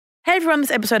everyone,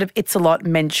 this episode of It's a Lot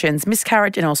mentions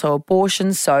miscarriage and also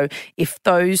abortion. So if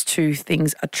those two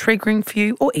things are triggering for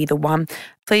you or either one,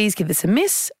 please give this a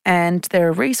miss, and there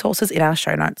are resources in our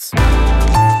show notes. A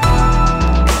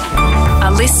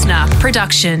listener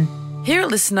production. Here at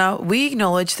Listener, we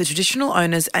acknowledge the traditional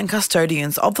owners and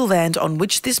custodians of the land on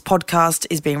which this podcast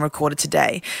is being recorded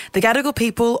today, the Gadigal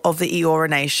people of the Eora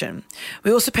Nation.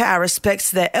 We also pay our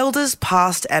respects to their elders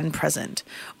past and present.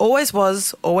 Always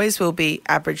was, always will be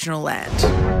Aboriginal land.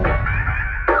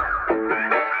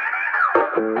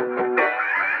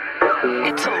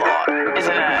 It's a lot,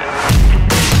 isn't it?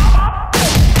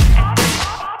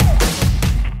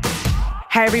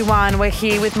 Hey everyone, we're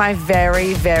here with my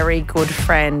very, very good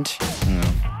friend.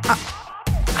 I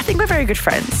think we're very good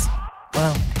friends.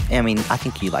 Well, I mean, I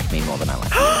think you like me more than I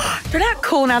like you. You're not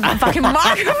cool now that the fucking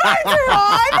microphones are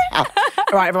on. All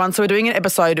right, everyone. So we're doing an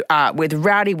episode with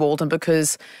Rowdie Walden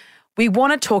because we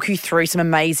want to talk you through some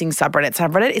amazing subreddits.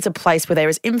 Subreddit is a place where there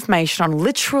is information on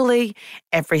literally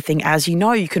everything. As you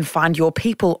know, you can find your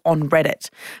people on Reddit.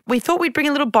 We thought we'd bring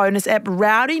a little bonus app.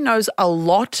 Rowdie knows a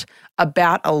lot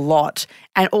about a lot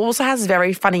and also has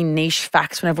very funny niche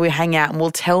facts whenever we hang out and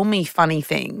will tell me funny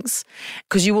things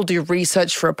because you will do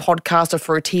research for a podcast or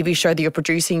for a TV show that you're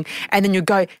producing and then you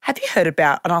go, have you heard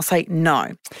about? And I'll say,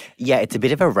 no. Yeah, it's a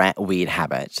bit of a weird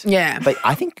habit. Yeah. But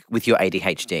I think with your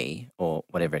ADHD or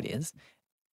whatever it is,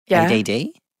 Yeah.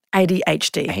 ADD?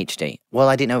 ADHD. ADHD. Well,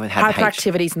 I didn't know it had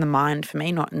Hyperactivity is in the mind for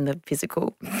me, not in the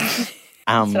physical.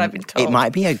 That's what I've been told. It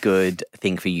might be a good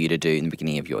thing for you to do in the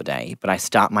beginning of your day, but I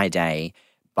start my day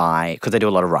because I do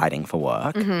a lot of writing for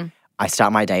work, I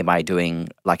start my day by doing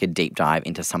like a deep dive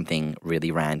into something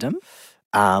really random,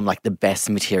 like the best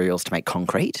materials to make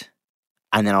concrete.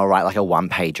 And then I'll write like a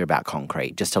one-pager about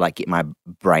concrete just to like get my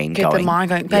brain going. Get the mind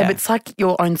going. Babe, it's like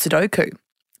your own Sudoku.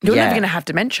 You're never going to have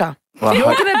dementia. Well,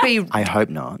 you're going to be... I hope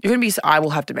not. You're going to be... I will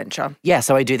have dementia. Yeah,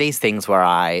 so I do these things where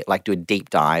I like do a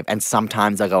deep dive and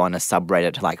sometimes I go on a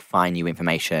subreddit to like find new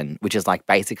information, which is like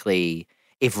basically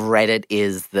if Reddit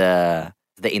is the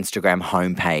Instagram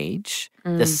homepage,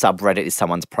 the subreddit is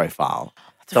someone's profile.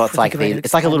 So it's like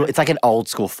it's like an old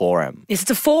school forum. Yes,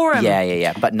 it's a forum.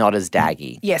 Yeah, but not as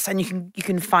daggy. Yes, and you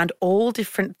can find all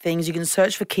different things. You can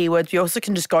search for keywords. You also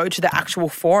can just go to the actual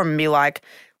forum and be like,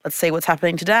 let's see what's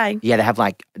happening today. Yeah, they have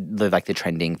like the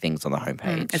trending things on the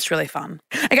homepage. It's really fun.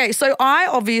 Okay, so I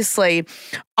love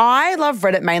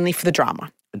Reddit mainly for the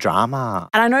drama. Drama.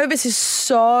 And I know this is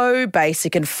so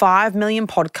basic and 5 million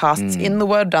podcasts in the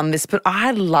world done this, but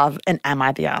I love an Am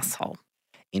I the Asshole?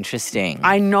 Interesting.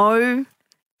 I know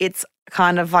it's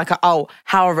kind of like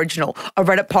how original, a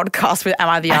Reddit podcast with Am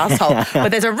I the Asshole? But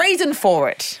there's a reason for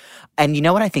it. And you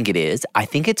know what I think it is? I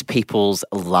think it's people's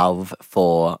love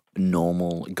for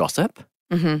normal gossip.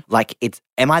 Like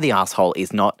Am I the Asshole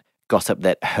is not gossip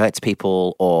that hurts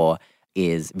people or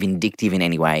is vindictive in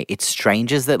any way. It's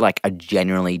strangers that like are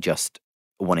generally just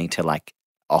wanting to like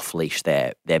off-leash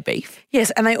their beef. Yes,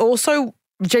 and they also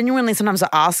genuinely sometimes are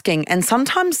asking, and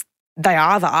sometimes they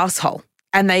are the asshole.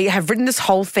 And they have written this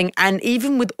whole thing, and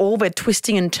even with all their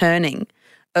twisting and turning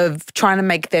of trying to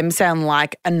make them sound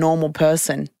like a normal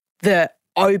person, the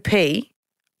OP,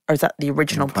 or is that the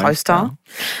original poster?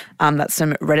 That's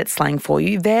some Reddit slang for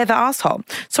you. They're the asshole.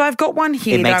 So I've got one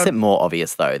here. It makes it more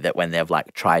obvious though that when they've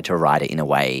like tried to write it in a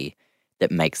way that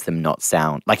makes them not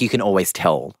sound like you can always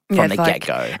tell from the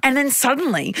get-go. And then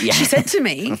suddenly she said to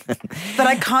me that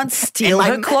I can't steal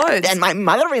her clothes. And my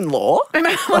mother-in-law. And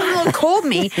my mother-in-law called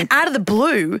me out of the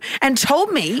blue and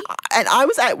told me. And I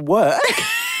was at work.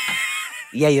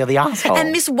 Yeah, you're the asshole.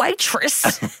 And this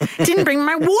waitress didn't bring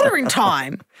my water in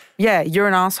time. Yeah, you're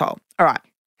an asshole. All right.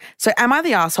 So am I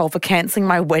the asshole for cancelling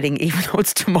my wedding even though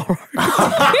it's tomorrow?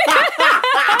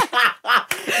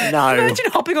 No.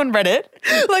 Imagine hopping on Reddit.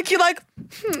 Like, you're like,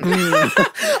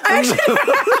 I actually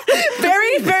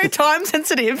very, very time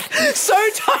sensitive. So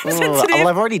time sensitive. Well,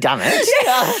 I've already done it.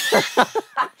 Yeah.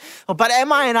 But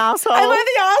am I an asshole? Am I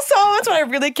the asshole? That's what I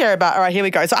really care about. All right, here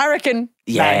we go. So I reckon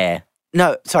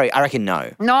No, sorry, I reckon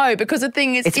no. No, because the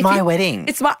thing is... It's my wedding.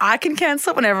 I can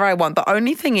cancel it whenever I want. The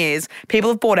only thing is people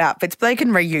have bought outfits, but they can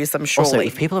reuse them surely. Also,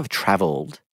 if people have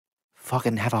travelled,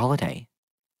 fucking have a holiday.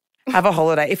 Have a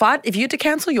holiday. If you had to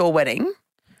cancel your wedding,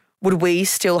 would we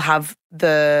still have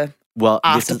the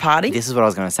after party? This is what I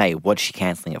was going to say. What's she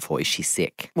cancelling it for? Is she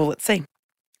sick? Well, let's see.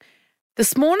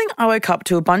 This morning I woke up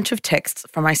to a bunch of texts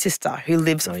from my sister who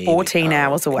lives 14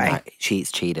 hours away. No,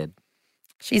 she's cheated.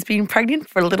 She's been pregnant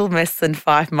for a little less than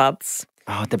 5 months.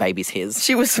 Oh, the baby's his.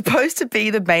 She was supposed to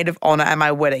be the maid of honour at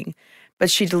my wedding,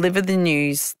 but she delivered the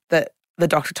news that the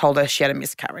doctor told her she had a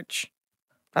miscarriage.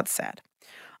 That's sad.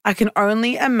 I can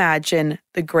only imagine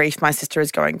the grief my sister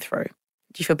is going through.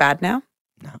 Do you feel bad now?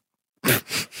 No.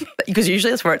 Because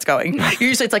usually that's where it's going.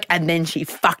 Usually it's like, and then she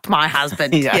fucked my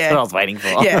husband. Yeah, that's what I was waiting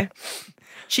for. Yeah.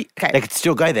 Okay. They could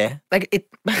still go there.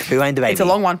 Who owned the baby? It's a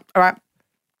long one. All right.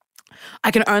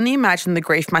 I can only imagine the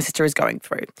grief my sister is going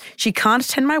through. She can't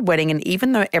attend my wedding, and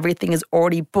even though everything is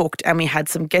already booked and we had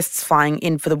some guests flying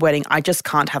in for the wedding, I just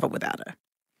can't have it without her.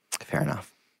 Fair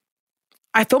enough.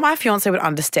 I thought my fiancé would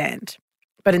understand,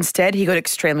 but instead he got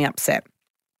extremely upset.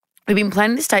 We've been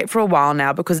planning this date for a while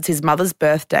now because it's his mother's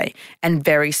birthday and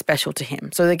very special to him.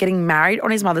 So they're getting married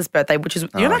on his mother's birthday, which is, you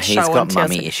know that show on He's got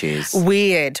mummy issues.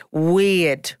 Weird.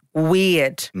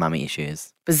 Mummy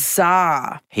issues.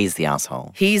 Bizarre. He's the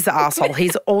asshole. He's the asshole.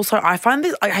 He's also, I find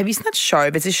this, have you seen that show?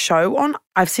 There's this show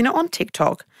I've seen it on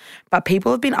TikTok, but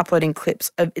people have been uploading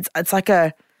clips of, it's like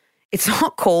it's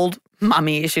not called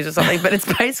mummy issues or something, but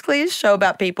it's basically a show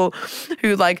about people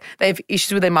who like, they have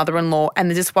issues with their mother-in-law, and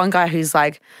there's this one guy who's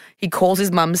like, he calls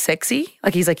his mum sexy.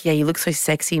 Like he's like, yeah, you look so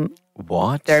sexy.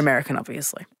 What? They're American,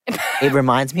 obviously. It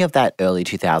reminds me of that early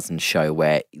 2000s show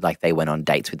where like they went on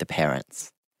dates with the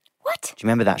parents. What? Do you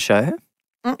remember that show?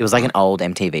 It was like an old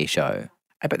MTV show.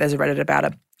 I bet there's a Reddit about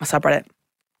it, a subreddit.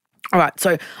 All right,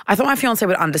 so I thought my fiancé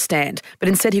would understand, but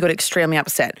instead he got extremely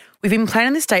upset. We've been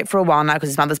planning this date for a while now because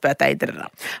his mother's birthday,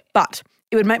 But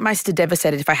it would make my sister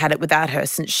devastated if I had it without her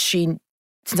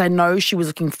since I know she was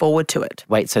looking forward to it.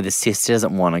 Wait, so the sister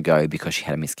doesn't want to go because she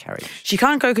had a miscarriage? She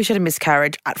can't go because she had a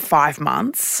miscarriage at 5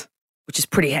 months, which is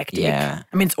pretty hectic. Yeah.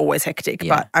 I mean, it's always hectic,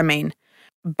 Yeah.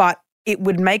 but it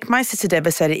would make my sister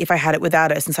devastated if I had it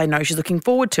without her since I know she's looking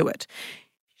forward to it.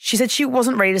 She said she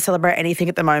wasn't ready to celebrate anything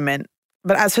at the moment,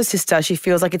 but as her sister, she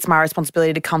feels like it's my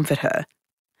responsibility to comfort her.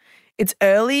 It's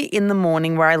early in the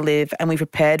morning where I live and we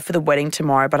prepared for the wedding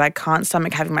tomorrow, but I can't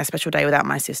stomach having my special day without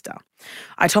my sister.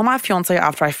 I told my fiancé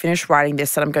after I finished writing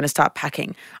this that I'm going to start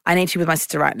packing. I need to be with my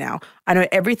sister right now. I know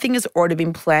everything has already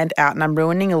been planned out and I'm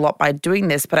ruining a lot by doing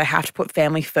this, but I have to put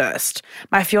family first.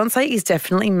 My fiancé is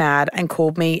definitely mad and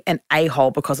called me an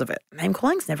a-hole because of it. Name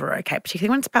calling's never okay,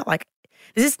 particularly when it's about like,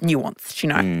 this is nuanced, you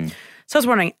know? So I was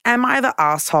wondering, am I the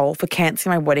asshole for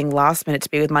cancelling my wedding last minute to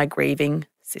be with my grieving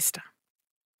sister?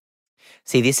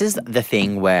 See, this is the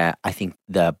thing where I think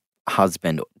the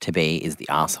husband-to-be is the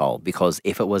asshole, because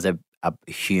if it was a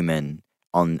human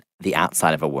on the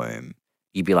outside of a womb,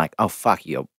 you'd be like, oh, fuck,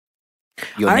 your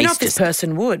I don't niece know if this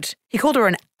person would. He called her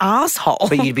an asshole.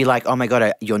 But you'd be like, oh, my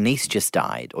God, your niece just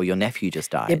died or your nephew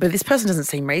just died. Yeah, but this person doesn't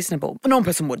seem reasonable. A normal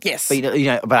person would, yes. But,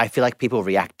 but I feel like people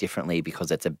react differently because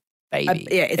it's a baby.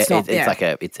 It's like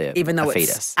a even though a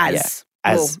it's fetus.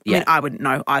 I mean, I wouldn't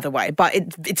know either way, but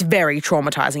it's very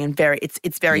traumatizing and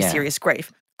it's very serious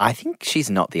grief. I think she's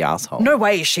not the asshole. No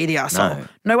way is she the asshole.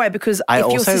 No way, because I if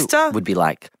also your sister would be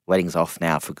like, wedding's off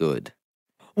now for good.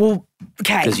 Well,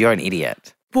 okay. Because you're an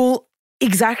idiot. Well,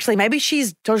 exactly. Maybe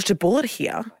she's dodged a bullet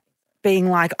here, being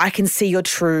like, I can see your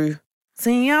true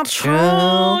colours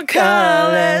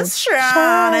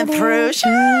shining through.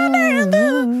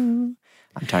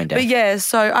 I'm tone deaf. But yeah,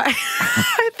 so I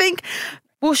think,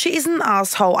 well, she isn't an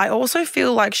asshole. I also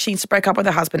feel like she needs to break up with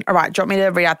her husband. All right, do you want me to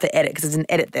read out the edit? Because there's an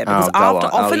edit there. Because after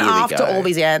all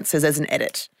these answers, there's an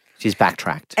edit. She's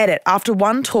backtracked. Edit. After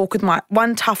one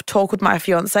tough talk with my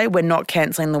fiance, we're not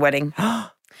cancelling the wedding.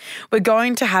 We're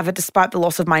going to have it despite the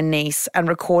loss of my niece and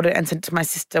record it and send it to my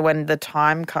sister when the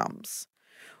time comes.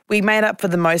 We made up for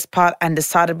the most part and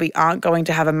decided we aren't going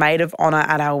to have a maid of honour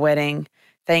at our wedding.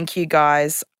 Thank you,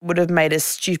 guys. Would have made a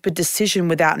stupid decision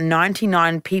without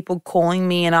 99 people calling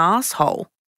me an asshole.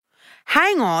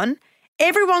 Hang on.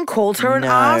 Everyone called her an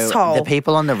asshole. The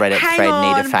people on the Reddit thread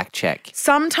need a fact check.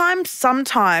 Sometimes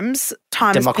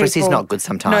Democracy's not good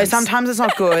sometimes. No, sometimes it's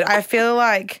not good. I feel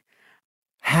like...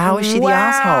 How is she the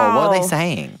asshole? What are they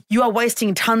saying? You are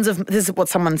wasting tons of... This is what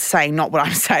someone's saying, not what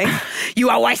I'm saying.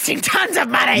 You are wasting tons of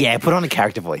money. Yeah, put on a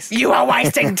character voice. You are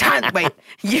wasting tons... Wait.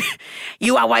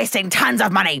 You are wasting tons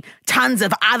of money, tons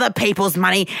of other people's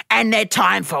money and their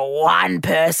time for one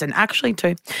person. Actually,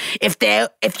 two.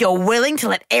 If you're willing to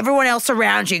let everyone else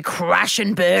around you crash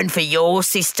and burn for your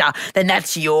sister, then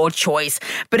that's your choice.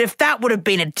 But if that would have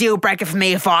been a deal breaker for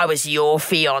me if I was your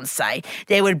fiancé,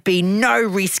 there would be no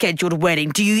rescheduled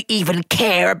wedding. Do you even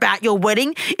care about your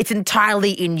wedding? It's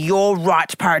entirely in your right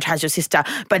to prioritise your sister,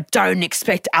 but don't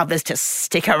expect others to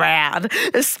stick around,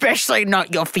 especially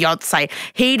not your fiancé.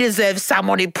 He deserves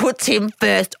someone who puts him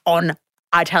first on,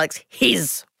 italics,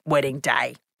 his wedding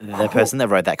day. The person that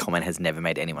wrote that comment has never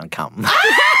made anyone come.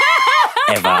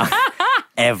 Ever.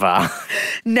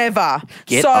 Never.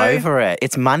 Get over it.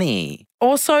 It's money.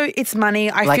 Also, it's money.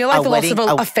 I feel like the loss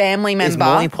of a family member is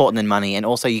more important than money. And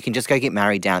also, you can just go get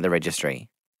married down at the registry.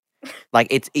 Like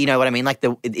it's, you know what I mean? Like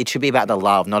it should be about the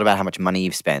love, not about how much money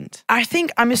you've spent.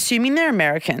 I'm assuming they're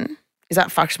American. Is that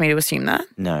fucked me to assume that?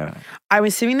 No. I'm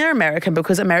assuming they're American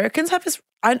because Americans have this,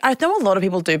 I know a lot of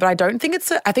people do, but I think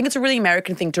it's a really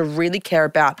American thing to really care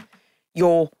about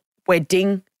your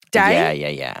wedding day.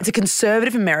 Yeah. It's a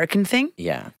conservative American thing.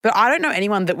 Yeah. But I don't know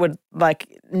anyone that would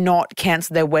like not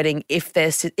cancel their wedding if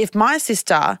my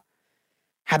sister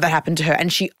had that happen to her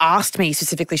and she asked me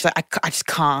specifically, she's like, I just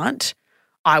can't,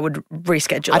 I would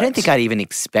reschedule I don't think I'd even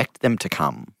expect them to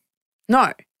come.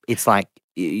 No. It's like,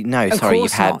 no, Of sorry, you've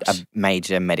course had not. a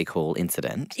major medical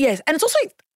incident. Yes, and it's also,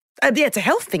 it's a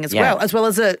health thing as well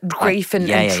as a grief and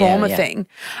trauma thing.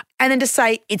 And then to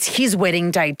say it's his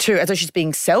wedding day too, as though she's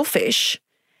being selfish.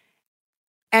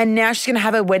 And now she's going to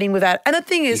have a wedding without, and the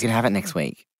thing is. You can have it next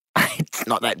week. It's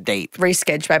not that deep.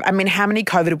 Rescheduled, babe. I mean, how many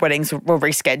COVID weddings were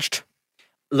rescheduled?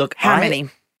 Look, How many?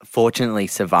 Fortunately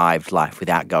survived life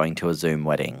without going to a Zoom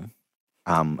wedding.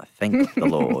 Thank the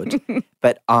Lord.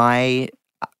 But I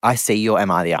see your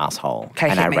Am I the Asshole? Okay,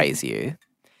 and hit I me. raise you.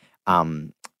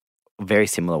 Very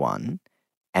similar one.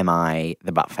 Am I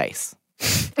the butt face?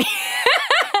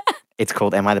 It's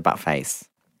called Am I the butt face?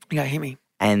 Yeah, hit me.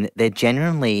 And they're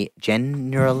generally.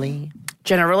 Generally?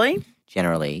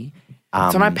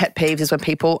 So my pet peeves is when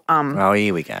people Oh,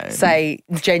 here we go.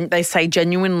 they say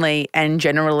genuinely and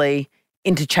generally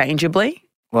interchangeably.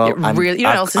 Well, It really- you know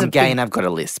what else is I'm a gay big- and I've got a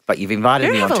list, but you've invited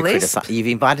You me don't on have to a list? criticize. You've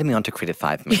invited me on to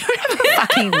criticize me.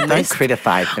 Fucking Don't list.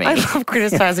 criticize me. I love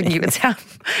criticising you. It's our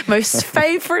most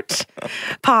favourite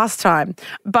pastime.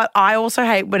 But I also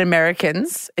hate when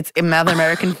Americans, it's another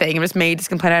American thing, it was me just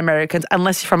complaining about Americans,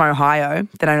 unless you're from Ohio,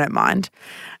 then I don't mind.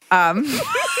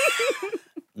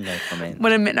 No comment.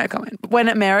 No comment. When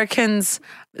Americans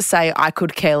say I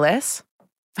could care less,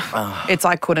 it's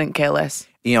I couldn't care less.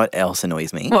 You know what else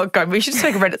annoys me? Well, God, we should just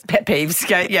make Reddit's pet peeves.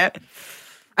 Okay, yeah.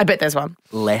 I bet there's one.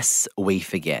 Less we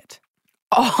forget.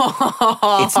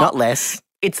 Oh, It's not less.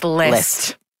 it's lest.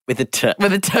 Lest. With a T.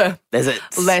 With a T. There's a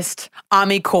Lest.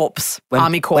 Army Corps.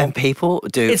 Army Corps. When people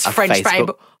do It's a French, Facebook,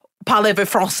 babe. Parlez-vous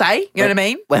français? You know what I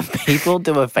mean? When people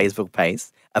do a Facebook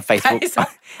post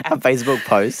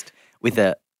with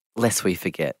a less we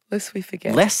forget. Lest we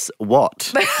forget. Less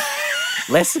what?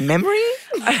 Less memory?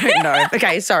 I don't know.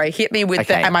 Okay, sorry. Hit me with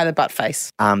the Okay. am I the butt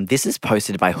face? This is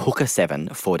posted by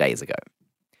Hooker7 4 days ago.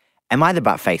 Am I the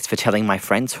butt face for telling my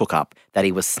friend's hookup that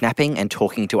he was snapping and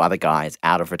talking to other guys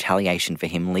out of retaliation for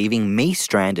him leaving me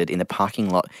stranded in the parking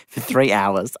lot for 3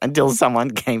 hours until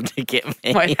someone came to get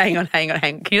me? Wait, hang on.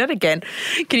 Can you do that again?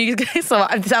 Can you just so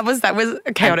that was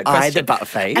a chaotic Am I question. the butt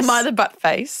face? Am I the butt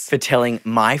face? For telling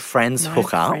my friend's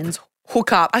hookup Friends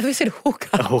hook up. I thought you said hook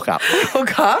up. hookup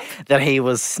Hook up? that he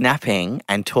was snapping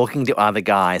and talking to other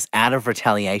guys out of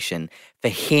retaliation for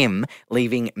him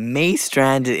leaving me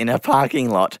stranded in a parking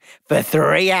lot for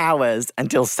 3 hours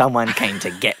until someone came to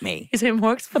get me. Is there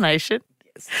more explanation?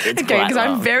 It's Okay, quite because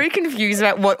I'm long. very confused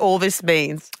about what all this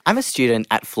means. I'm a student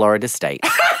at Florida State.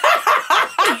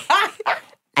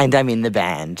 And I'm in the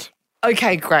band.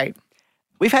 Okay, great.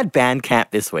 We've had band camp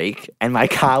this week and my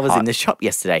car was in the shop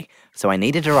yesterday, so I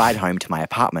needed a ride home to my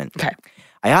apartment. Okay.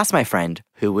 I asked my friend,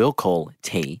 who we'll call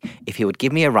T, if he would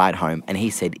give me a ride home, and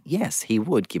he said yes, he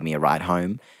would give me a ride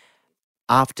home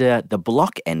after the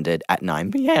block ended at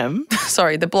 9 p.m.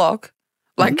 Sorry, the block.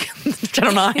 Like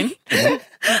Channel 9.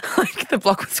 Like the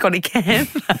block with Scotty Cam.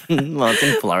 Well, it's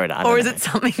in Florida. I Or don't is know. it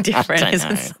something different? don't Is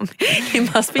know. it something?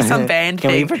 It must be some band Can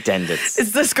we thing. pretend it's...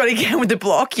 It's the Scotty Cam with the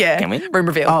block, yeah. Can we? Room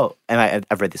reveal. Oh,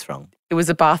 I've read this wrong. It was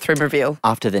a bathroom reveal.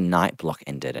 After the night block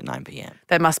ended at 9 p.m.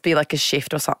 That must be like a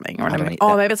shift or something. Or don't need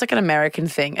oh, that. maybe it's like an American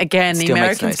thing. Again, the Still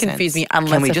makes no Americans confuse sense. me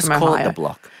unless Can we they're just from call Ohio. it the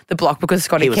block? The block because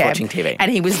Scotty He was Cam. watching TV. And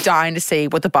he was dying to see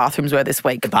what the bathrooms were this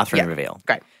week. The bathroom Yeah. reveal.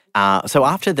 Great. So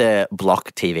after the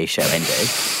block TV show ended,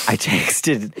 I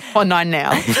texted On 9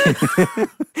 now.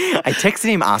 I texted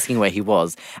him asking where he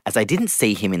was, as I didn't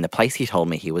see him in the place he told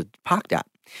me he was parked at.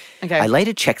 Okay. I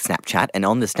later checked Snapchat, and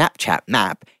on the Snapchat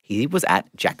map, he was at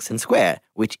Jackson Square,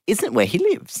 which isn't where he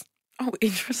lives. Oh,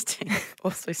 interesting.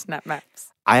 Also snap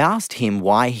maps. I asked him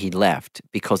why he left,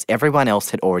 because everyone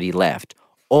else had already left,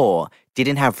 or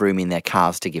didn't have room in their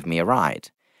cars to give me a ride.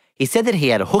 He said that he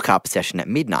had a hookup session at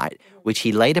midnight, which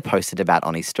he later posted about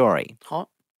on his story. Hot.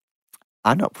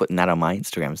 I'm not putting that on my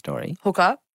Instagram story. Hook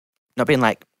up. Not being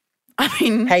like, I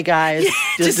mean, hey guys,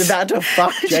 just just- about to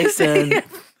fuck Jason.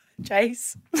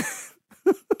 Chase.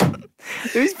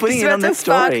 Who's putting Just it on about the to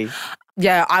fuck. story?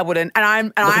 Yeah, I wouldn't. And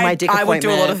Look at my dick I would do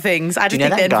a lot appointment. of things. I Do just you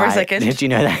know think that then guy? for a second. Do you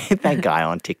know that guy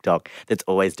on TikTok that's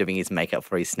always doing his makeup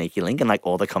for his sneaky link, and like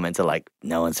all the comments are like,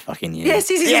 "No one's fucking you." Yes.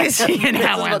 You know This is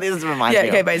one. what this reminds Yeah, me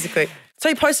okay, of. basically. So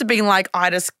he posted being like,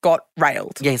 I just got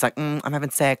railed. Yeah, he's like, I'm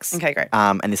having sex. Okay, great.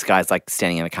 And this guy's like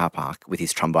standing in a car park with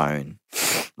his trombone,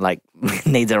 like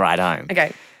needs a ride home.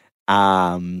 Okay.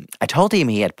 I told him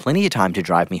he had plenty of time to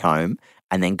drive me home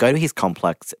and then go to his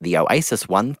complex, the Oasis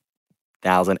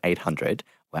 1800,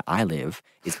 where I live,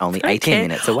 is only 18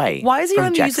 minutes away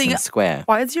from Jackson Square.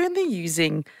 Why is he only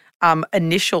using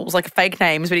initials, like fake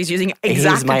names, but he's using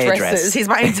exact my addresses? address. He's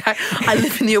my exact. I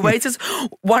live in the Oasis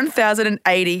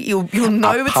 1080. You'll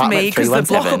know it's me because the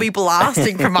block will be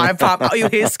blasting from my apartment. You'll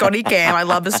hear Scotty Cam. I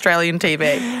love Australian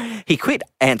TV. He quit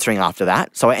answering after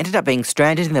that, so I ended up being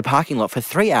stranded in the parking lot for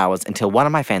 3 hours until one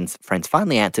of my friends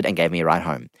finally answered and gave me a ride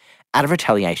home. Out of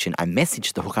retaliation, I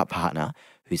messaged the hookup partner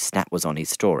whose snap was on his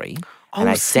story. Oh,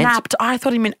 I snapped. I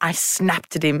thought he meant I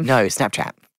snapped at him. No,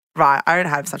 Snapchat. Right, I don't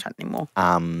have Snapchat anymore.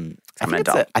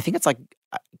 I think it's like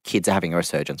kids are having a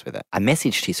resurgence with it. I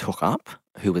messaged his hookup,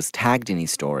 who was tagged in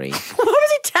his story. What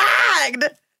was he tagged?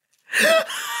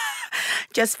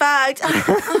 Just fucked.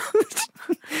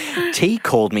 T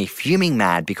called me fuming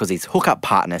mad because his hookup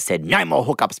partner said no more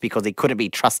hookups because he couldn't be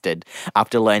trusted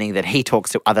after learning that he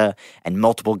talks to other and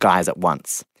multiple guys at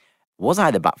once. Was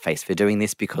I the buttface for doing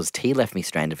this because T left me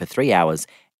stranded for 3 hours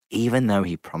even though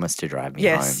he promised to drive me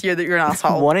home? Yes, you're an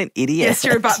asshole. What an idiot. Yes,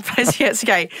 you're a buttface. Yes,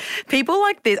 okay. People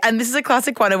like this, and this is a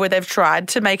classic one where they've tried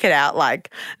to make it out like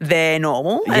they're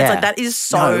normal. And it's like, that is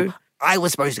so... No, I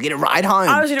was supposed to get a ride home.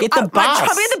 Get the bus. Try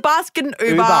to get the bus, get an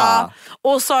Uber.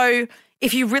 Also,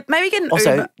 if you maybe get an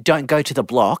Uber. Don't go to the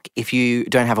block if you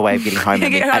don't have a way of getting home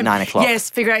at 9 o'clock. Yes,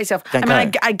 figure out yourself.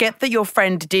 I get that your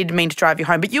friend did mean to drive you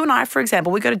home, but you and I, for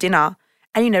example, we go to dinner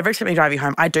and you never expect me to drive you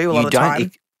home. I do a lot of the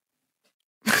time.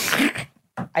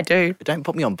 I do. But don't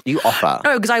put me on. You offer.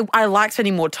 No, because I like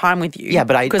spending more time with you. Yeah,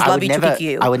 but I would never. To pick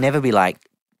you. I would never be like,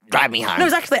 drive me home. No,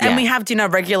 exactly. Yeah. And we have dinner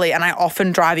regularly, and I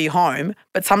often drive you home.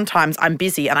 But sometimes I'm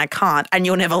busy and I can't, and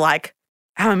you're never like,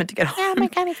 how am I meant to get home? How am I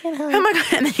going to get home? How am I going?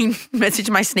 And then you message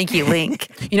my sneaky link.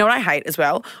 You know what I hate as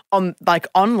well?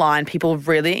 Online, people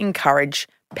really encourage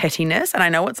pettiness, and I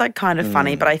know it's like kind of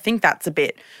funny, but I think that's a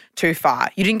bit too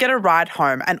far. You didn't get a ride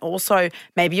home, and also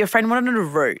maybe your friend wanted a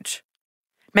route.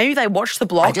 Maybe they watched the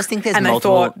blog and they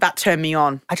thought that turned me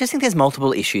on. I just think there's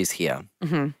multiple issues here.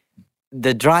 Mm-hmm.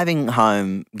 The driving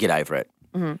home, get over it.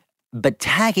 Mm-hmm. But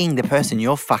tagging the person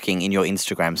you're fucking in your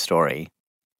Instagram story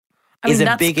is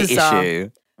a bigger issue.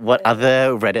 What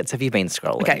other Reddits have you been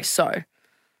scrolling? Okay, so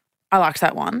I liked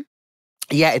that one.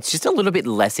 Yeah, it's just a little bit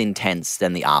less intense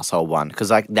than the arsehole one because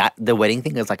like the wedding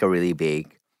thing is like a really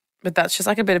big... But that's just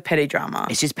like a bit of petty drama.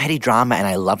 It's just petty drama and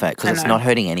I love it because it's not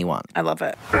hurting anyone. I love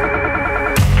it.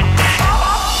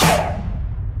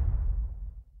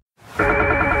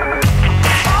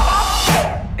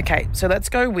 Okay, so let's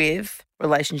go with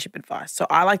relationship advice. So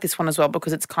I like this one as well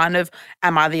because it's kind of,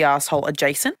 am I the asshole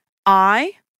adjacent?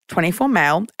 I, 24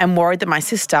 male, am worried that my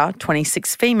sister,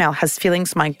 26 female, has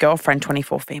feelings for my girlfriend,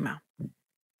 24 female.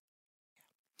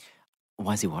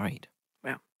 Why is he worried?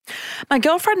 Well, my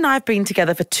girlfriend and I have been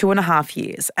together for 2.5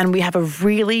 years and we have a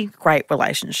really great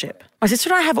relationship. My sister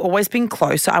and I have always been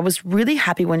close, so I was really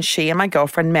happy when she and my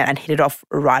girlfriend met and hit it off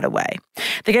right away.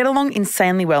 They get along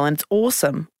insanely well and it's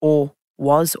awesome, or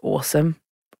was awesome.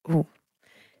 Ooh.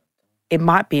 It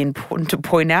might be important to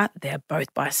point out they're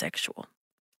both bisexual.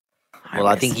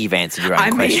 I think you've answered your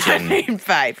own question. I mean,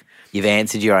 babe. You've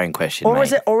answered your own question, or mate.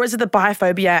 is it the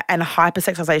biphobia and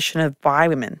hypersexualization of bi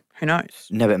women? Who knows?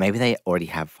 No, but maybe they already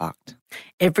have fucked.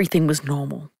 Everything was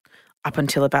normal up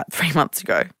until about 3 months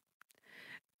ago.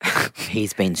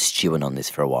 He's been stewing on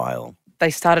this for a while. They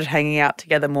started hanging out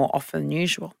together more often than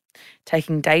usual,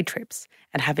 taking day trips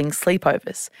and having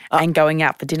sleepovers and going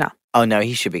out for dinner. Oh, no,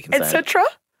 he should be concerned. Etc.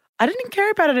 I didn't care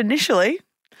about it initially,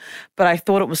 but I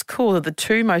thought it was cool that the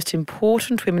two most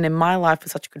important women in my life were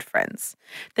such good friends.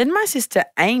 Then my sister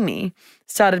Amy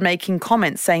started making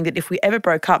comments saying that if we ever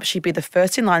broke up, she'd be the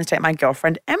first in line to date my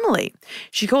girlfriend Emily.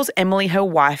 She calls Emily her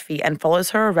wifey and follows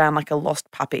her around like a lost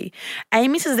puppy.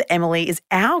 Amy says that Emily is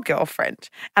our girlfriend,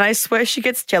 and I swear she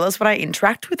gets jealous when I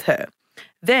interact with her.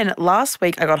 Then last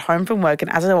week I got home from work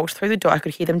and as I walked through the door I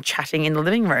could hear them chatting in the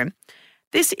living room.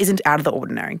 This isn't out of the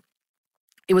ordinary.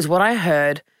 It was what I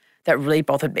heard that really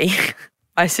bothered me.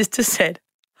 My sister said,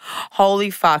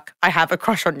 "Holy fuck, I have a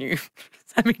crush on you."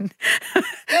 I mean...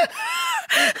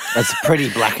 That's pretty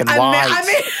black and white.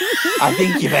 I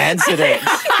think you've answered it.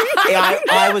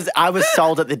 I was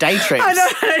sold at the day trips. I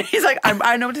know. He's like,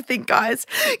 I know what to think, guys.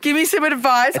 Give me some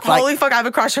advice. Holy fuck, I have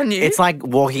a crush on you. It's like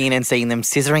walking in and seeing them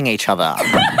scissoring each other.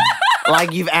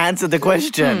 Like you've answered the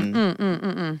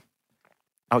question.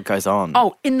 Oh, it goes on.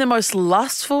 Oh, in the most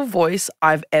lustful voice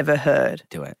I've ever heard.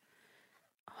 Do it.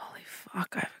 Holy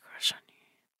fuck, I have a crush on you.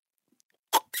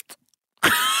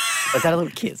 Was that a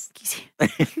little kiss? Kissy. I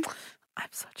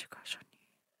have such a crush on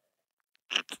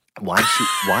you.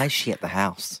 Why is she at the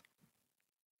house?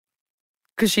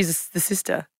 Because she's the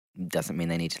sister. Doesn't mean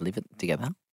they need to live together.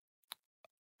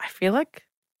 I feel like,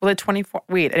 well, they're 24.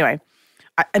 Weird. Anyway.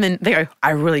 And then they go,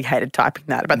 I really hated typing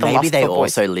that about the Maybe they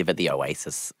voice. also live at the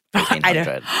Oasis I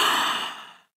 1800.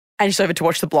 And she's over to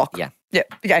watch The Block. Yeah.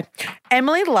 Yep. Okay.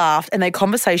 Emily laughed and their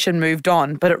conversation moved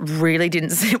on, but it really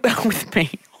didn't sit well with me.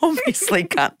 Obviously,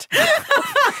 cunt.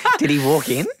 Did he walk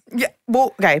in? Yeah.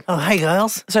 Well, okay. Oh, hey,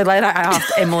 girls. So later I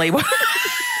asked Emily.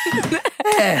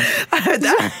 Yeah. I heard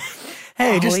that.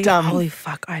 Hey, Holy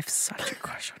fuck, I have such a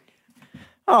crush on you.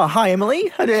 Oh, hi,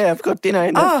 Emily. I've got dinner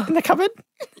in the cupboard.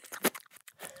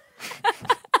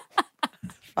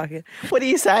 Fuck it. What do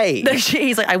you say? No,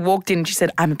 he's like, I walked in and she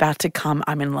said, I'm about to come.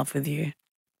 I'm in love with you.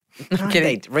 I'm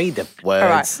kidding. Read the words.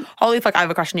 All right. Holy fuck, I have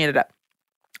a crush on you today.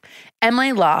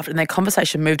 Emily laughed and their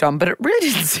conversation moved on, but it really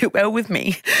didn't sit well with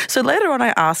me. So later on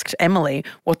I asked Emily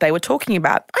what they were talking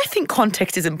about. I think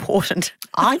context is important.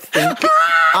 I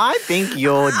think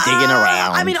you're digging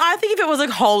around. I mean, I think if it was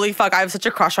like, holy fuck, I have such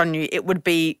a crush on you, it would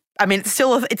be, I mean, it's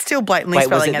still blatantly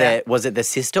spelling it out. Was it the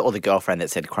sister or the girlfriend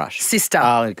that said crush? Sister.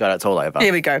 Oh, God, it's all over.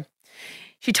 Here we go.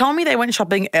 She told me they went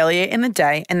shopping earlier in the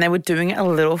day and they were doing a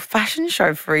little fashion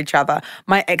show for each other.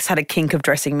 My ex had a kink of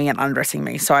dressing me and undressing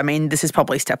me. So, I mean, this is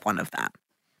probably step one of that.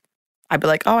 I'd be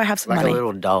like, oh, I have some money. Like a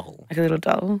little doll. Like a little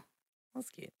doll. That's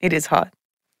cute. It is hot.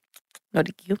 Not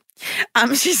cute.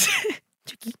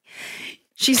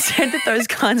 She said that those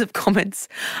kinds of comments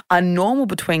are normal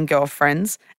between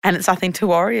girlfriends and it's nothing to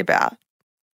worry about.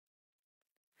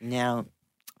 Now,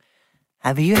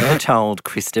 have you ever told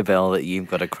Christabel that you've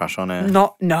got a crush on her?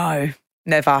 No,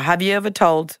 never. Have you ever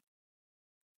told?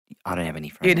 I don't have any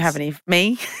friends. You didn't have any.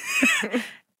 Me?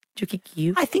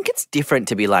 You? I think it's different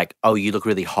to be like, oh, you look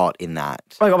really hot in that.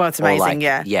 Oh, God, that's amazing, like,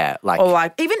 yeah. Yeah, like. Or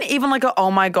like, even like, oh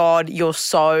my God, you're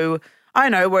so, I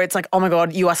don't know, where it's like, oh my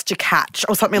God, you are such a catch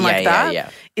or something like that.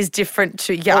 Yeah. Is different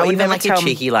to, or I would even never like a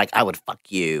cheeky, like, I would fuck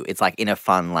you. It's like in a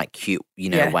fun, like cute,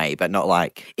 way, but not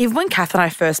like. Even when Kath and I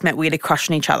first met, we had a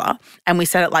crush on each other and we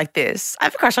said it like this, I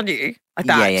have a crush on you. Like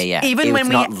that. Yeah. Even when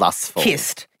we not lustful.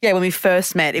 Kissed. Yeah, when we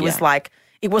first met, it was like,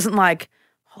 it wasn't like,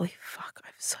 holy fuck, I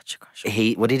have such a crush on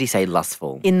you. What did he say,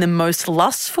 lustful? In the most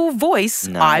lustful voice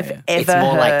I've ever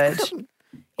heard.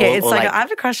 It's like, I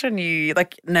have a crush on you,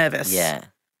 like nervous. Yeah.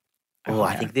 Oh,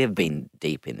 I think they've been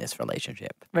deep in this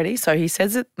relationship. Ready? So he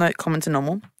says it, no, comments are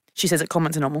normal. She says it,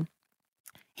 comments are normal.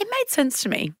 It made sense to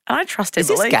me, and I trusted Is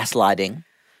this gaslighting?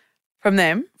 From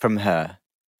them? From her.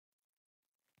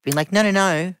 Being like,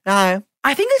 no.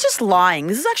 I think it's just lying.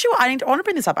 This is actually what I want to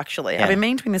bring this up, actually. Yeah. I've been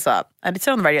meaning to bring this up. I did say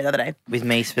it on the radio the other day. With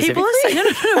me specifically? People are saying,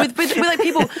 no. With like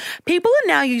people are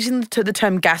now using the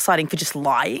term gaslighting for just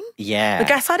lying. Yeah. The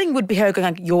gaslighting would be her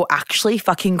going like, you're actually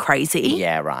fucking crazy.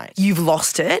 Yeah, right. You've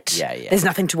lost it. Yeah. There's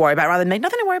nothing to worry about. Rather than me,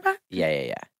 nothing to worry about.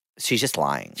 Yeah. She's just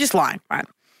lying. Just lying, right.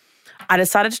 I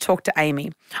decided to talk to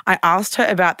Amy. I asked her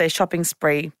about their shopping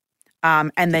spree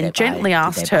and then gently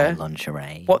asked her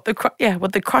lingerie? what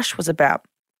the crush was about.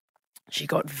 She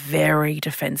got very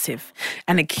defensive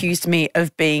and accused me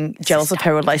of being jealous of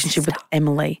her relationship with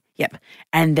Emily. Yep.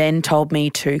 And then told me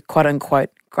to, quote unquote,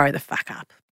 grow the fuck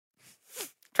up.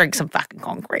 Drink some fucking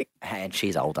concrete. And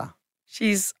she's older.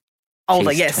 She's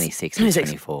older, yes. 26 and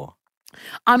 24.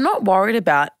 I'm not worried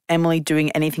about Emily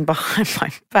doing anything behind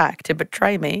my back to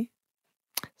betray me.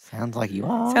 Sounds like you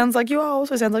are. Sounds like you are.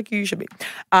 Also sounds like you should be.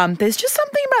 There's just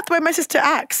something about the way my sister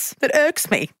acts that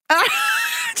irks me.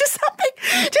 Just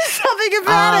something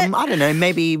about it. I don't know.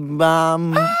 Maybe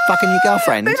fucking your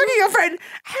girlfriend. Maybe fucking your girlfriend.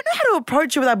 I don't know how to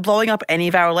approach it without blowing up any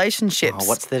of our relationships. Oh,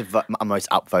 what's the most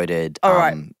upvoted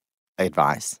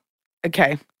advice?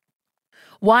 Okay.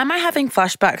 Why am I having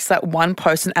flashbacks that one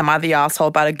post and am I the asshole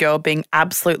about a girl being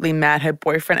absolutely mad her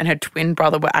boyfriend and her twin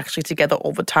brother were actually together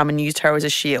all the time and used her as a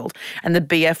shield and the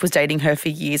BF was dating her for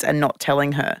years and not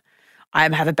telling her? I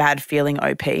have a bad feeling,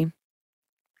 OP.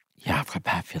 Yeah, I've got a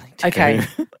bad feeling too.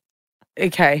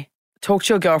 Okay. Talk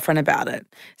to your girlfriend about it.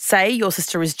 Say your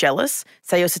sister is jealous.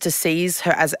 Say your sister sees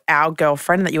her as our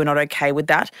girlfriend and that you are not okay with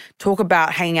that. Talk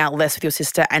about hanging out less with your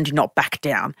sister and do not back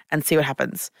down and see what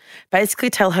happens. Basically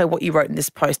tell her what you wrote in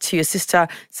this post. To your sister,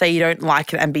 say you don't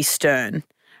like it and be stern.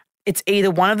 It's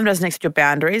either one of them doesn't accept your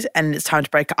boundaries and it's time to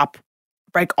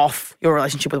break off your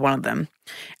relationship with one of them.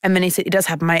 And then he said, it does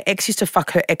happen. My ex used to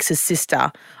fuck her ex's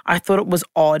sister. I thought it was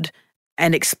odd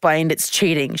and explained it's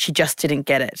cheating. She just didn't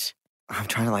get it. I'm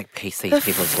trying to piece these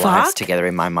people's lives together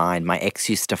in my mind. My ex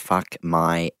used to fuck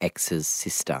my ex's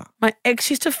sister. My ex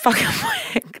used to fuck my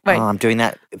ex. Wait. Oh, I'm doing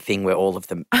that thing where all of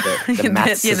the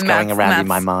maths is going around in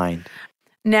my mind.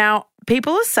 Now,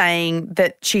 people are saying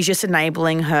that she's just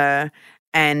enabling her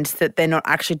and that they're not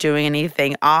actually doing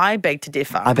anything. I beg to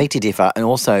differ. I beg to differ. And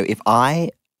also, if I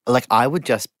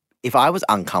was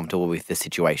uncomfortable with the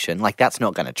situation, like that's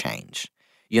not going to change.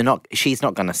 She's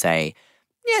not going to say,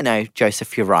 yeah, no,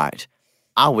 Joseph, you're right.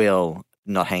 I will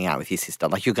not hang out with your sister.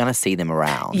 Like you're going to see them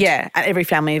around. Yeah, at every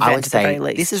family event I would at the very say,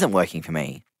 least. this isn't working for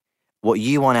me. What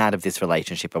you want out of this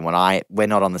relationship and we're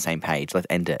not on the same page. Let's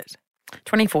end it.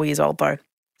 24 years old though.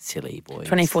 Silly boys.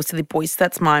 24 silly boys.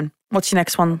 That's mine. What's your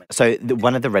next one? So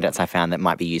one of the Reddits I found that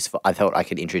might be useful, I thought I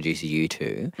could introduce you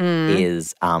to,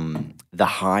 is the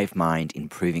hive mind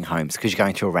improving homes because you're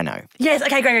going through a reno. Yes.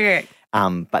 Okay, great.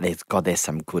 But there's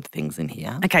some good things in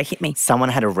here. Okay, hit me. Someone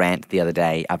had a rant the other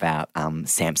day about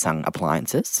Samsung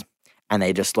appliances and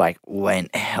they just like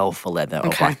went hell for leather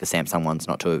of like the Samsung ones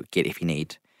not to get if you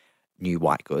need new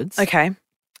white goods. Okay.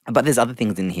 But there's other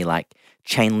things in here like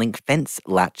chain link fence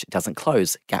latch doesn't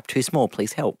close, gap too small,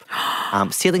 please help.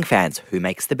 Ceiling fans, who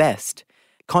makes the best?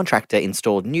 Contractor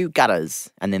installed new gutters,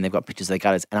 and then they've got pictures of the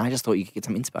gutters. And I just thought you could get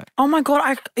some inspo. Oh my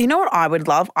God, you know what I would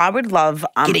love? I would love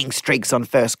Getting streaks on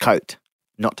first coat,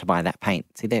 not to buy that paint.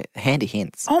 See, they're handy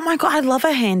hints. Oh my God, I love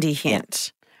a handy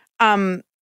hint. I've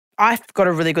got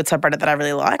a really good subreddit that I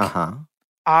really like.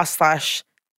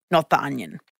 r/not the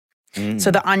onion.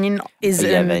 So the onion is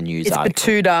the news it's article.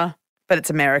 Batuta, but it's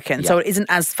American. So it isn't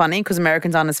as funny because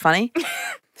Americans aren't as funny.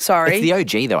 Sorry. It's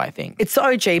the OG though, I think. It's the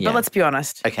OG, but let's be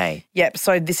honest. Okay. Yep.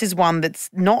 So this is one that's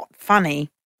not funny,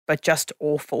 but just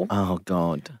awful. Oh,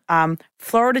 God.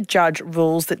 Florida judge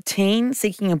rules that teen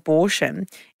seeking abortion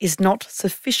is not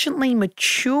sufficiently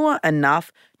mature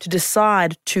enough to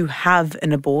decide to have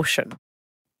an abortion.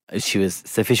 She was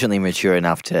sufficiently mature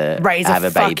enough to Raise have a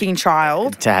a baby, fucking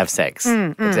child. to have sex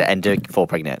and to fall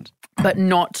pregnant. But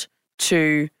not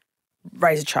to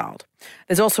raise a child.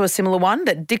 There's also a similar one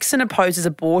that Dixon opposes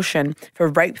abortion for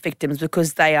rape victims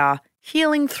because they are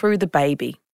healing through the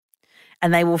baby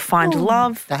and they will find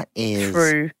love That is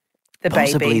through the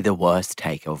possibly baby. the worst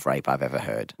take of rape I've ever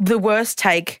heard. The worst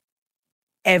take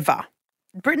ever.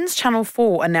 Britain's Channel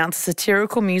 4 announced a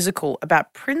satirical musical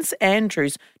about Prince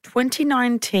Andrew's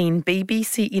 2019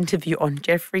 BBC interview on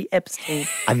Jeffrey Epstein.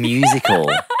 A musical.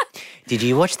 Did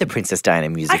you watch the Princess Diana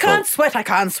musical? I can't sweat. I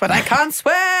don't sweat.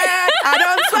 I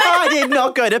don't sweat. I did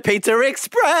not go to Pizza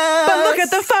Express. But look at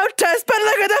the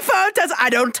photos. I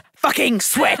don't fucking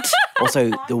sweat.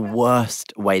 Also, the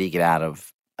worst way to get out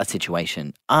of a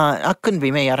situation. Couldn't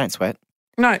be me. I don't sweat.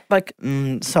 No, like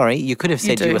Sorry, you could have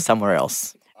said you do. were somewhere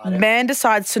else. man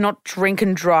decides to not drink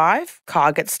and drive.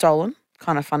 Car gets stolen.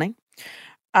 Kind of funny.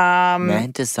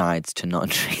 Man decides to not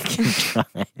drink and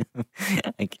drive.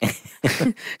 Okay.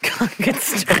 Car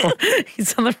gets stolen.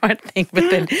 He's done the right thing, but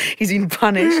then he's been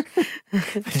punished.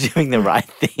 Doing the right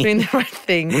thing. Doing the right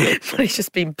thing, but he's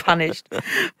just been punished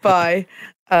by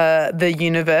the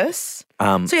universe.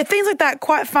 So yeah, things like that,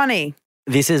 quite funny.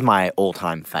 This is my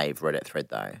all-time fave Reddit thread,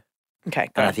 though. Okay,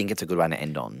 go. And I think it's a good one to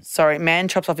end on. Sorry, man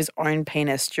chops off his own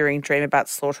penis during dream about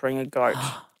slaughtering a goat.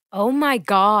 Oh my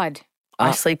God. I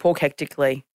sleepwalk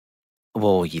hectically.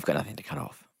 Well, you've got nothing to cut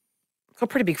off. Got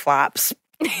pretty big flaps.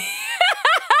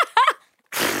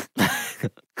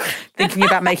 Thinking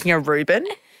about making a Reuben.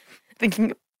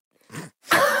 Thinking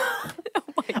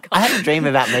I had a dream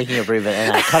about making a Reuben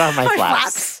and I cut off my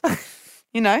flaps.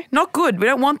 You know, not good. We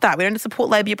don't want that. We don't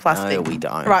support labiaplasty. No, we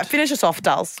don't. Right, finish us off,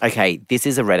 dolls. Okay, this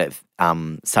is a Reddit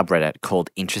subreddit called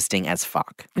Interesting as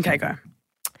Fuck. Okay, go.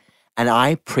 And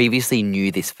I previously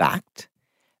knew this fact,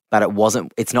 but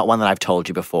it's not one that I've told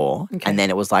you before. Okay. And then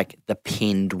it was like the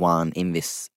pinned one in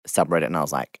this subreddit and I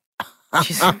was like,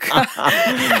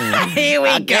 Here we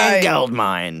fucking go. gold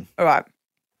mine. All right,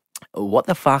 What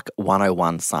the fuck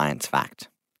 101 science fact?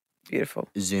 beautiful.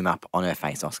 Zoom up on her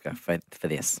face, Oscar, for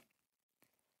this.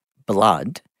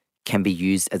 Blood can be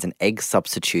used as an egg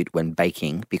substitute when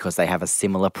baking because they have a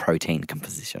similar protein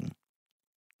composition.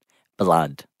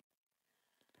 Blood.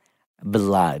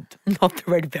 Not the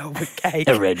red velvet cake.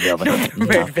 The red velvet.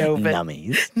 Red velvet.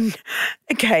 Nummies.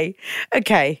 Okay.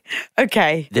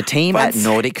 The team at Once-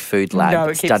 Nordic Food No, Lab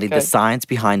it keeps studied the going. science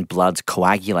behind blood's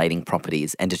coagulating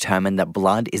properties and determined that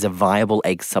blood is a viable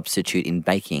egg substitute in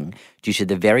baking due to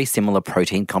the very similar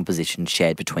protein composition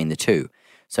shared between the two.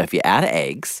 So if you're out of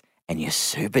eggs and you're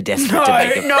super desperate to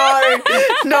bake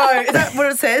No. Is that what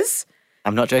it says?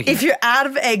 I'm not joking. If you're out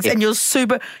of eggs and you're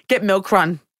get milk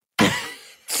run.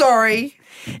 Sorry.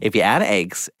 If you're out of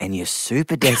eggs and you're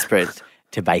super desperate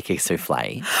to bake a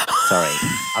souffle, sorry,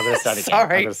 I'm going to start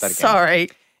again. Sorry.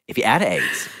 If you're out of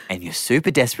eggs and you're super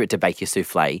desperate to bake your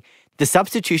souffle, the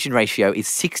substitution ratio is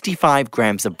 65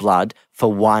 grams of blood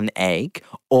for one egg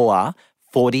or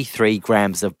 43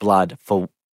 grams of blood for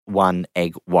 1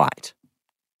 egg white.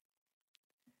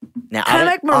 Now, Can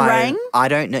I make meringue? I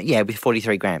don't know. Yeah, with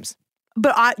 43 grams.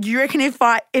 But you reckon if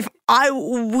I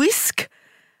whisk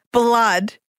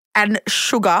blood and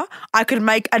sugar, I could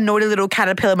make a naughty little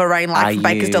caterpillar meringue like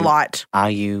Baker's Delight?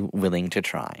 Are you willing to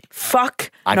try?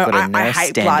 Fuck. I've no, got a nurse I hate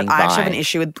standing blood. I actually by. have an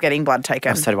issue with getting blood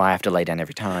taken. So do I have to lay down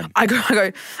every time. I go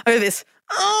this.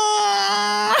 Or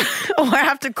I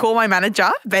have to call my manager,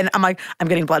 Ben. I'm like, I'm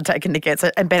getting blood taken again. So,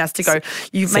 and Ben has to go,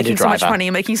 you're making so much money,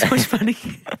 you're making so much money.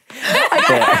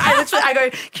 I go,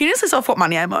 can you just list off what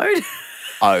money I'm owed?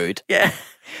 Owed? Yeah.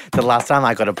 The last time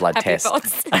I got a blood test. and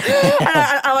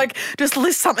I like, just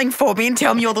list something for me and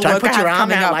tell me all the work I have coming up. Don't put your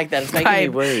arm out like that. It's making me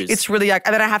wooze. It's really like,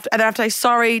 and then I have to say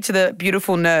sorry to the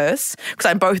beautiful nurse because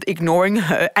I'm both ignoring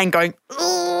her and going,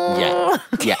 yeah,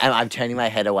 and I'm turning my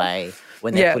head away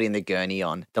when they're putting the gurney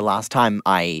on. The last time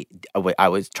I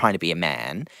was trying to be a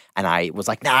man and I was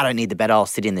like, I don't need the bed. I'll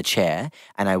sit in the chair.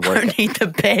 And I woke don't need the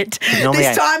bed. Normally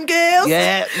this time, girls.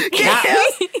 Yeah.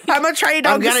 Girls. I'm a trained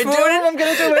dog this morning. I'm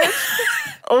going to do it.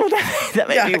 Oh, that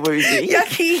made me woozy.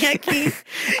 Yucky.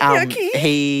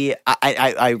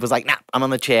 I was like, I'm on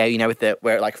the chair,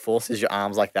 where it like forces your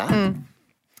arms like that.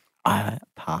 I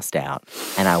passed out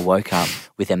and I woke up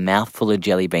with a mouthful of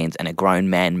jelly beans and a grown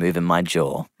man moving my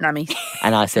jaw. Nummy.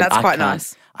 And I said, that's quite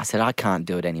nice. I said, I can't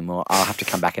do it anymore. I'll have to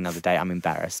come back another day. I'm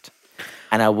embarrassed.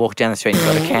 And I walked down the street and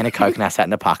got a can of Coke and I sat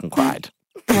in the park and cried.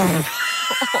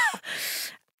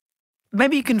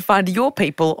 Maybe you can find your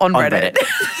people on Reddit.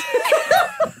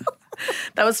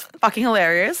 That was fucking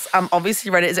hilarious.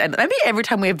 Obviously Reddit is maybe every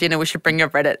time we have dinner we should bring a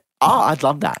Reddit. Oh, I'd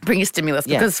love that. Bring a stimulus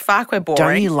because fuck, we're boring.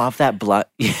 Don't you love that blood?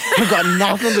 We've got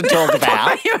nothing to talk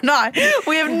about. You and I,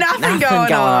 we have nothing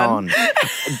going on.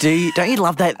 Don't you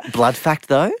love that blood fact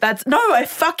though? No, I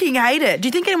fucking hate it. Do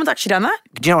you think anyone's actually done that?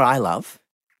 Do you know what I love?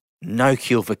 No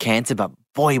cure for cancer, but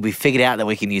boy, we figured out that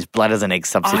we can use blood as an egg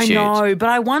substitute. I know, but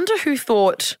I wonder who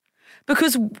thought,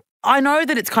 because I know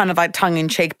that it's kind of like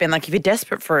tongue-in-cheek, Ben, like if you're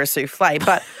desperate for a souffle,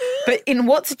 but in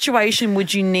what situation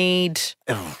would you need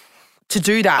to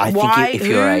do that? I think if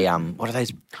you're a, what are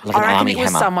those, like an Army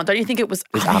Hammer? Someone, don't you think it was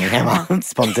Army Hammer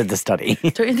sponsored the study.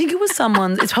 Don't you think it was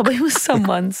someone's, it probably was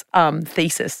someone's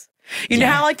thesis. You know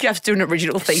how like you have to do an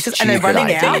original thesis and they're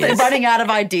running out of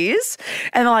ideas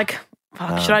and they're like,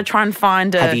 fuck, should I try and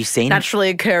find a naturally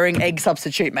occurring egg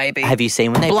substitute maybe? Have you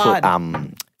seen when they put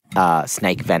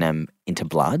snake venom into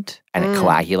blood and it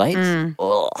coagulates?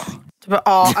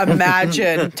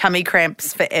 Imagine tummy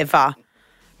cramps forever.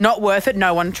 Not worth it.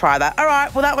 No one try that. All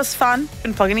right, well that was fun.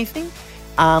 Couldn't plug anything?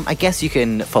 I guess you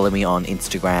can follow me on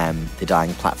Instagram, The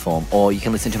Dying Platform, or you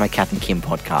can listen to my Kath and Kim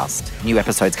podcast. New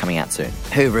episodes coming out soon.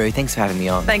 Hooroo, thanks for having me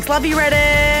on. Thanks, love you,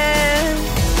 Reddit.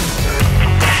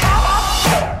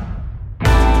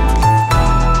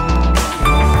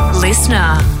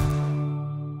 Listener.